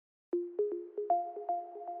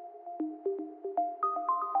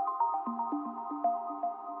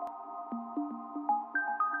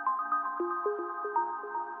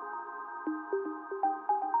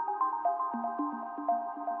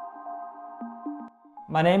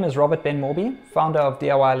My name is Robert Ben Mawbey, founder of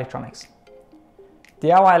DIYElectronics.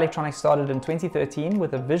 DIYElectronics started in 2013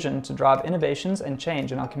 with a vision to drive innovations and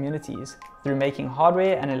change in our communities through making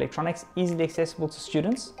hardware and electronics easily accessible to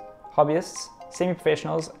students, hobbyists,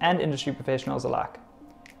 semi-professionals and industry professionals alike.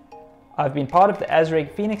 I've been part of the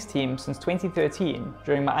ASReG Phoenix team since 2013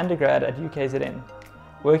 during my undergrad at UKZN,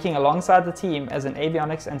 working alongside the team as an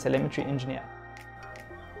Avionics and Telemetry engineer.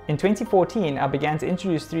 In 2014, I began to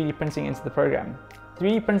introduce 3D printing into the program.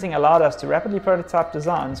 3D printing allowed us to rapidly prototype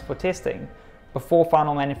designs for testing before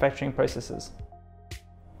final manufacturing processes.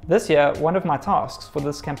 This year, one of my tasks for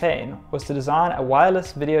this campaign was to design a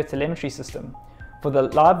wireless video telemetry system for the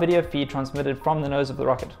live video feed transmitted from the nose of the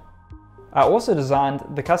rocket. I also designed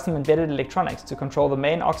the custom embedded electronics to control the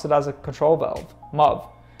Main Oxidiser Control Valve, MOV,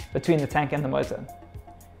 between the tank and the motor,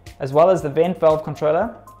 as well as the vent valve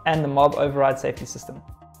controller and the MOV override safety system.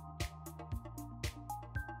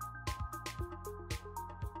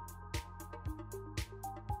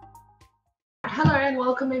 Hello and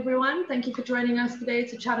welcome everyone. Thank you for joining us today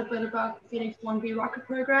to chat a bit about the Phoenix-1B rocket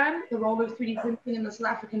program, the role of 3D printing in the South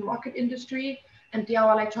African rocket industry, and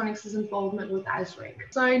DIYElectronics' involvement with ASReG.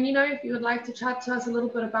 So Nino, if you would like to chat to us a little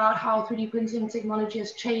bit about how 3D printing technology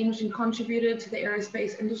has changed and contributed to the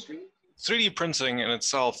aerospace industry. 3D printing in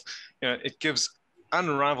itself, it gives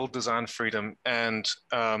unrivaled design freedom, and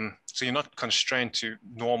so you're not constrained to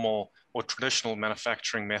normal or traditional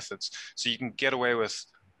manufacturing methods. So you can get away with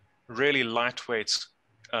really lightweight,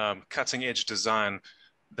 cutting edge design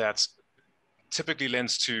that typically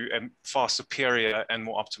lends to a far superior and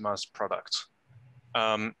more optimized product.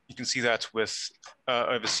 You can see that with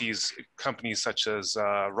overseas companies such as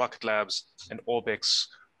Rocket Labs and Orbx,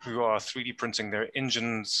 who are 3D printing their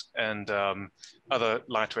engines and other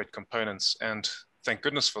lightweight components. And thank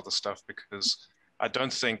goodness for this stuff, because I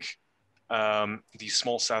don't think the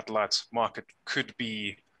small satellite market could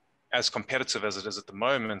be as competitive as it is at the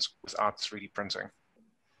moment without 3D printing.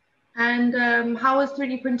 And how is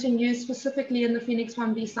 3D printing used specifically in the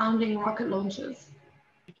Phoenix-1B sounding rocket launches?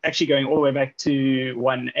 Actually going all the way back to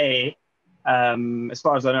 1A, as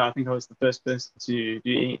far as I know, I think I was the first person to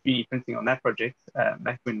do any 3D printing on that project,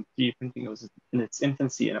 back when 3D printing was in its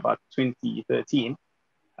infancy in about 2013.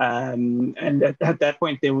 And at that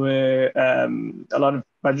point, there were a lot of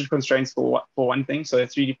budget constraints for one thing. So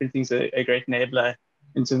 3D printing is a great enabler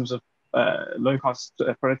in terms of low-cost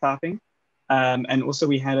prototyping, and also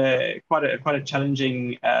we had quite a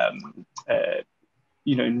challenging,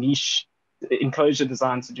 niche enclosure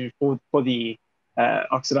design to do for the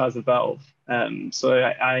oxidizer valve. So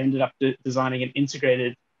I ended up designing an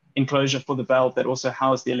integrated enclosure for the valve that also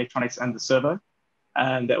housed the electronics and the servo,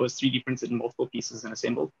 that was 3D printed in multiple pieces and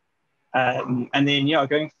assembled. And then,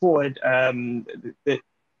 going forward, the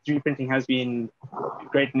 3D printing has been a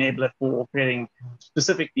great enabler for creating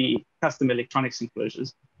specifically custom electronics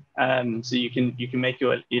enclosures. So you can make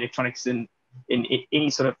your electronics in any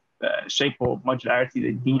sort of shape or modularity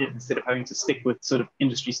that needed, instead of having to stick with sort of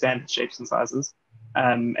industry standard shapes and sizes,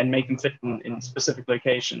 and make them fit in specific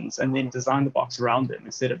locations, and then design the box around them,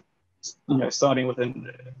 instead of starting with an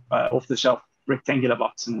off-the-shelf rectangular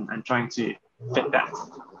box and trying to fit that.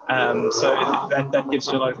 So that gives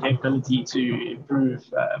you a lot of capability to improve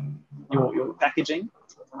your packaging.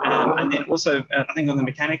 And then also, I think on the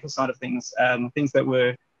mechanical side of things, things that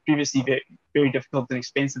were previously very, very difficult and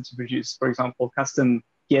expensive to produce, for example, custom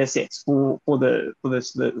gear sets for the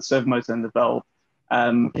servo motor and the valve,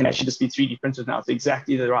 can actually just be 3D printed now to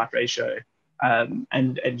exactly the right ratio.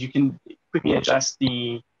 And you can quickly adjust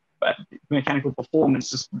the mechanical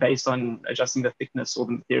performance just based on adjusting the thickness or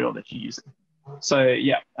the material that you're using. So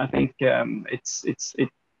yeah, I think it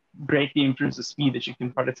greatly improves the speed that you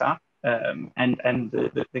can prototype, and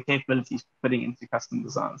the capabilities putting into custom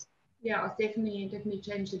designs. Yeah, it's definitely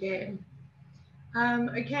changed the game.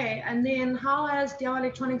 Okay, and then how has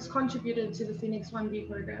DIYElectronics contributed to the Phoenix-1B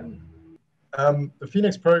program? The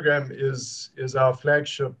Phoenix program is our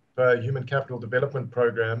flagship human capital development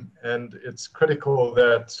program, and it's critical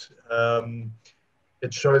that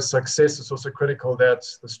it shows success. It's also critical that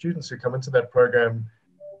the students who come into that program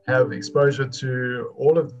have exposure to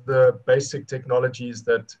all of the basic technologies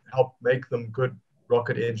that help make them good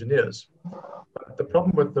rocket engineers. But the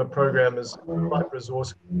problem with the program is quite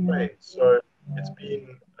resource constrained. So it's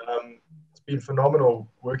been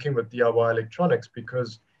phenomenal working with DIYElectronics,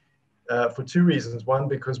 because for two reasons. One,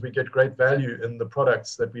 because we get great value in the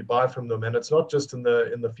products that we buy from them, and it's not just in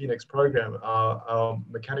the Phoenix program. Our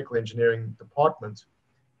mechanical engineering department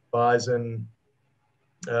buys in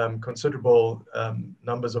considerable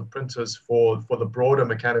numbers of printers for the broader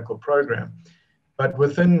mechanical program. But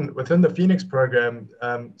within the Phoenix program,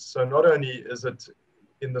 so not only is it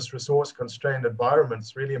in this resource-constrained environment,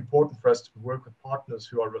 it's really important for us to work with partners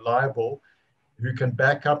who are reliable, who can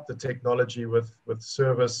back up the technology with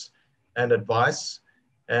service and advice,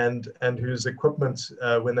 and whose equipment,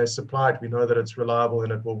 when they supply it, we know that it's reliable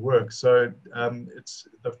and it will work. So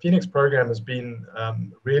the Phoenix program has been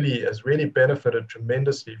has really benefited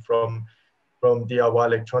tremendously from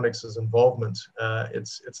DIYElectronics' involvement.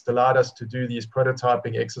 It's allowed us to do these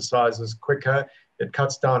prototyping exercises quicker. It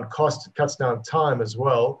cuts down cost, it cuts down time as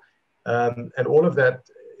well. And all of that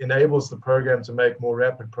enables the program to make more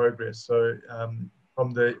rapid progress. So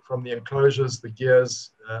from the enclosures, the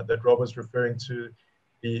gears that Rob was referring to,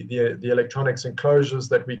 the electronics enclosures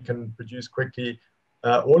that we can produce quickly,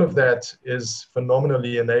 all of that is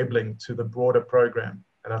phenomenally enabling to the broader program.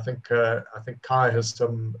 And I think Kai has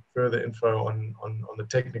some further info on the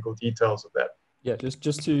technical details of that. Yeah,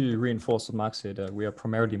 just to reinforce what Mark said, we are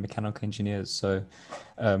primarily mechanical engineers, so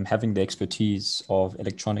having the expertise of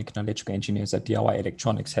electronic and electrical engineers at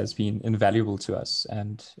DIYElectronics has been invaluable to us.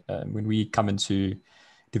 And when we come into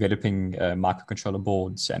developing microcontroller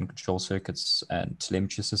boards and control circuits and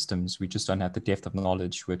telemetry systems, we just don't have the depth of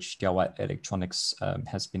knowledge which DIYElectronics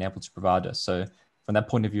has been able to provide us. So from that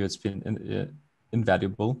point of view, it's been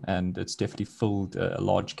invaluable, and it's definitely filled a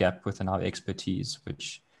large gap within our expertise,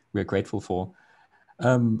 which we're grateful for.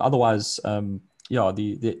 Otherwise, yeah,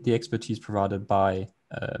 the expertise provided by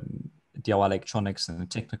DIYElectronics and the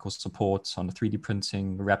technical support on the 3D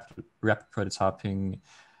printing, rapid prototyping,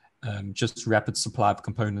 just rapid supply of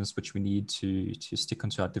components which we need to stick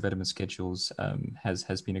onto our development schedules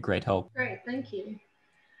has been a great help. Great, thank you.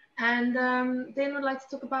 And then we'd like to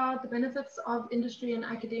talk about the benefits of industry and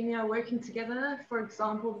academia working together. For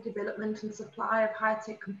example, the development and supply of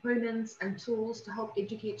high-tech components and tools to help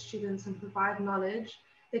educate students and provide knowledge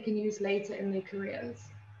they can use later in their careers.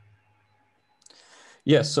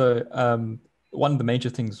 Yeah, so one of the major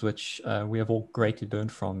things which we have all greatly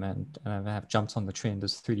learned from and have jumped on the trend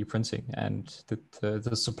is 3D printing, and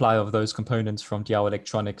the supply of those components from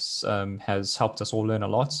DIYElectronics has helped us all learn a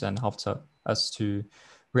lot and helped us to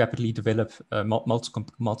rapidly develop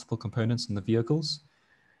multiple components in the vehicles,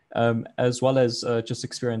 as well as just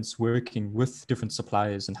experience working with different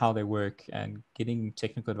suppliers and how they work and getting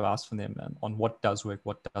technical advice from them on what does work,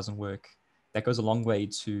 what doesn't work. That goes a long way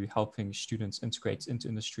to helping students integrate into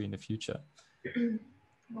industry in the future.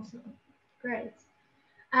 Awesome, great.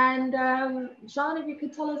 And Jean, if you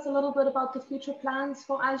could tell us a little bit about the future plans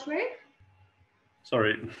for ASReG?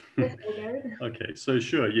 Sorry. Yes, okay, so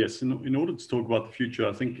sure, yes. In order to talk about the future,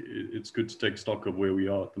 I think it's good to take stock of where we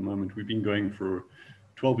are at the moment. We've been going for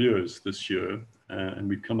 12 years this year, and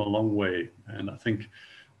we've come a long way. And I think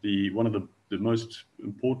one of the most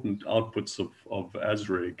important outputs of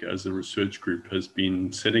ASReG as a research group has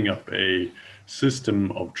been setting up a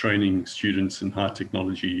system of training students in high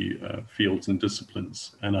technology fields and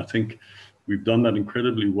disciplines. And I think we've done that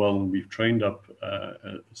incredibly well, and we've trained up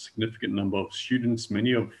a significant number of students,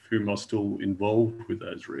 many of whom are still involved with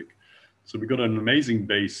ASReG. So we've got an amazing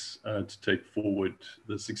base to take forward.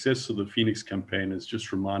 The success of the Phoenix campaign has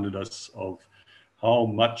just reminded us of how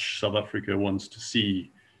much South Africa wants to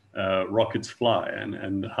see rockets fly,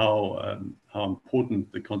 and how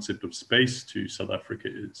important the concept of space to South Africa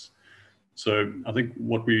is. So I think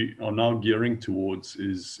what we are now gearing towards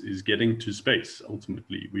is getting to space.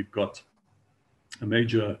 Ultimately, we've got a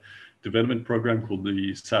major development program called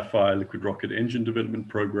the Sapphire Liquid Rocket Engine Development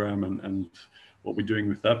Program, and what we're doing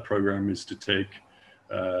with that program is to take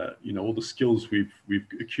all the skills we've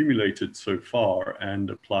accumulated so far and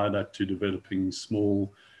apply that to developing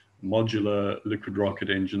small modular liquid rocket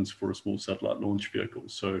engines for a small satellite launch vehicle.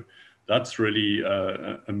 So that's really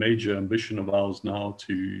a major ambition of ours now,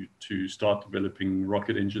 to start developing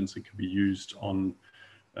rocket engines that can be used on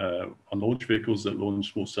launch vehicles that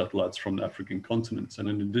launch small satellites from the African continent. And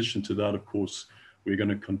in addition to that, of course, we're going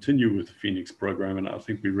to continue with the Phoenix program, and I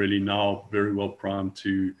think we're really now very well primed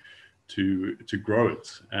to grow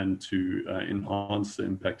it and to enhance the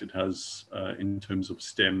impact it has in terms of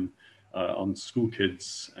STEM on school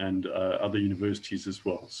kids and other universities as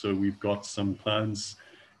well. So we've got some plans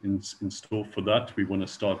in store for that. We want to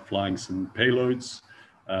start flying some payloads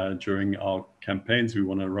during our campaigns. We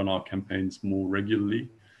want to run our campaigns more regularly.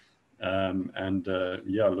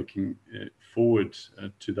 Yeah, looking forward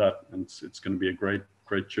to that. And it's going to be a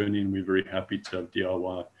great journey, and we're very happy to have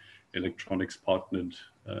DIYElectronics partnered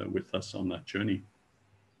with us on that journey.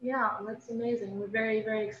 Yeah, that's amazing. We're very,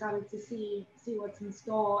 very excited to see what's in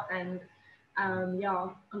store. And yeah,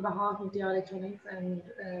 on behalf of DIYElectronics and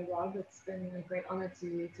Rob, it's been a great honor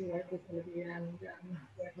to work with all of you and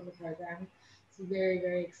work on the program. It's very,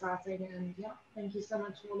 very exciting. And yeah, thank you so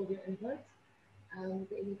much for all of your input. Is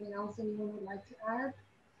there anything else anyone would like to add,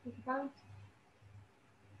 think about?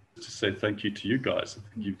 To say thank you to you guys. I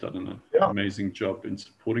think you've done an amazing job in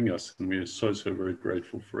supporting us, and we are so very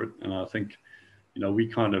grateful for it. And I think, you know, we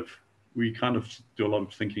kind of do a lot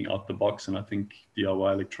of thinking out the box, and I think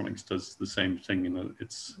DIYElectronics does the same thing. You know,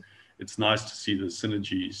 it's nice to see the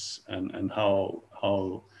synergies and how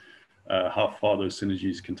far those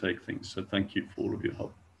synergies can take things. So thank you for all of your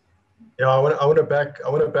help. Yeah, I want to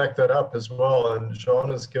back that up as well. And Sean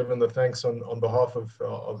has given the thanks on behalf of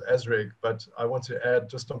ASReG, but I want to add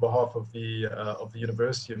just on behalf of the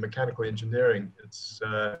University of Mechanical Engineering. It's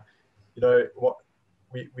you know what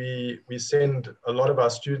we send a lot of our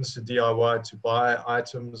students to DIY to buy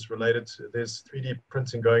items related to. There's 3D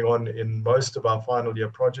printing going on in most of our final year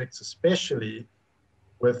projects, especially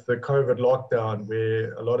with the COVID lockdown,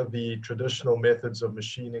 where a lot of the traditional methods of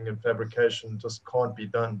machining and fabrication just can't be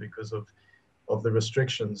done because of the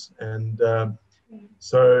restrictions. And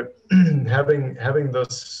so having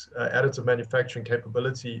this additive manufacturing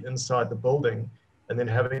capability inside the building, and then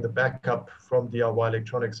having the backup from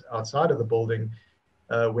DIYElectronics outside of the building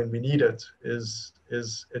when we need it,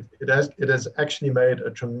 it has actually made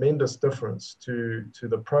a tremendous difference to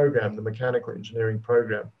the program, the mechanical engineering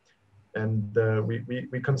program. And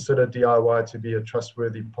we consider DIY to be a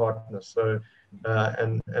trustworthy partner. So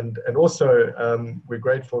and also we're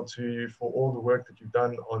grateful to you for all the work that you've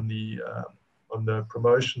done on the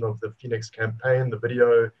promotion of the Phoenix campaign, the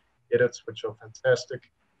video edits, which are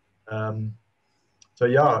fantastic. So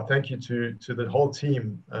yeah, thank you to the whole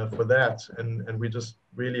team for that, and we're just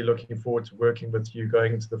really looking forward to working with you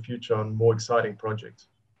going into the future on more exciting projects.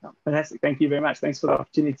 Fantastic, thank you very much. Thanks for the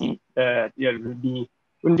opportunity.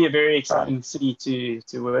 Wouldn't be a very exciting city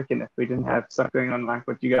to work in if we didn't have stuff going on like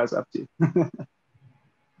what you guys are up to.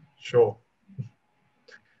 Sure.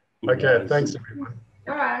 Okay, thanks everyone.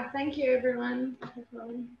 All right, thank you everyone.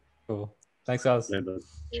 Cool. Thanks, guys.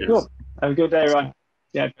 Cheers. Cool. Have a good day, everyone.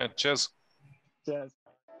 Yeah. Cheers. Cheers.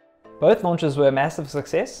 Both launches were a massive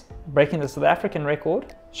success, breaking the South African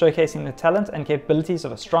record, showcasing the talent and capabilities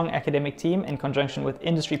of a strong academic team in conjunction with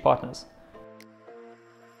industry partners.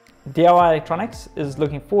 DIYElectronics is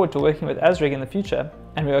looking forward to working with ASReG in the future,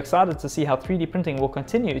 and we are excited to see how 3D printing will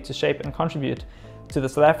continue to shape and contribute to the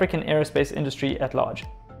South African aerospace industry at large.